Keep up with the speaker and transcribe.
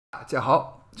大家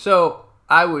好. So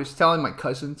I was telling my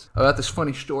cousins about this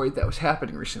funny story that was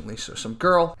happening recently. So some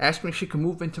girl asked me if she could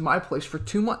move into my place for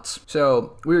 2 months.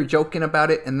 So we were joking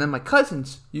about it, and then my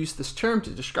cousins used this term to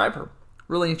describe her.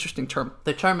 Really interesting term.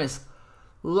 The term is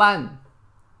Lan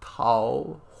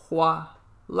Tao Hua.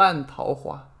 Lan Tao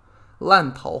Hua.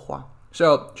 Lan Tao Hua.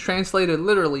 So translated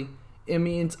literally, it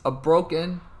means a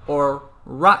broken or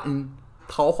rotten.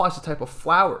 Tao Hua is a type of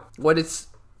flower. What it's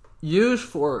used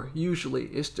for usually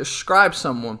is to describe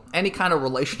someone. Any kind of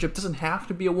relationship, doesn't have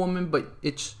to be a woman, but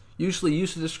it's usually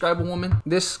used to describe a woman.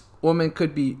 This woman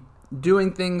could be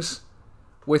doing things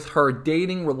with her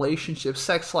dating, relationship,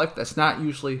 sex life that's not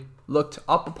usually looked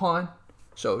up upon.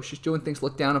 So she's doing things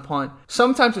looked down upon.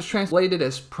 Sometimes it's translated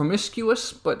as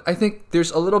promiscuous, but I think there's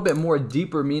a little bit more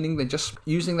deeper meaning than just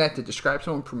using that to describe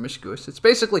someone promiscuous.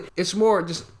 It's more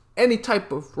just any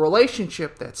type of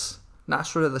relationship that's not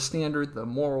sort of the standard, the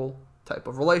moral type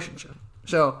of relationship.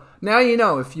 So now you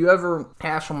know, if you ever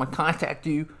have someone contact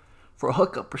you for a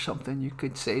hookup or something, you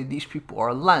could say these people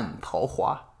are Lan Tao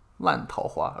Hua. Lan Tao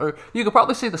Hua. Or you could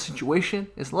probably say the situation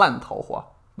is Lan Tao Hua.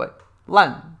 But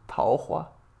Lan Tao Hua.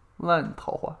 Lan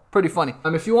Tao Hua. Pretty funny.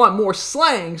 If you want more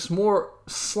slang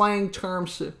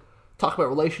terms to talk about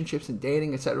relationships and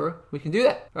dating, etc., we can do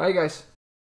that. Alright guys.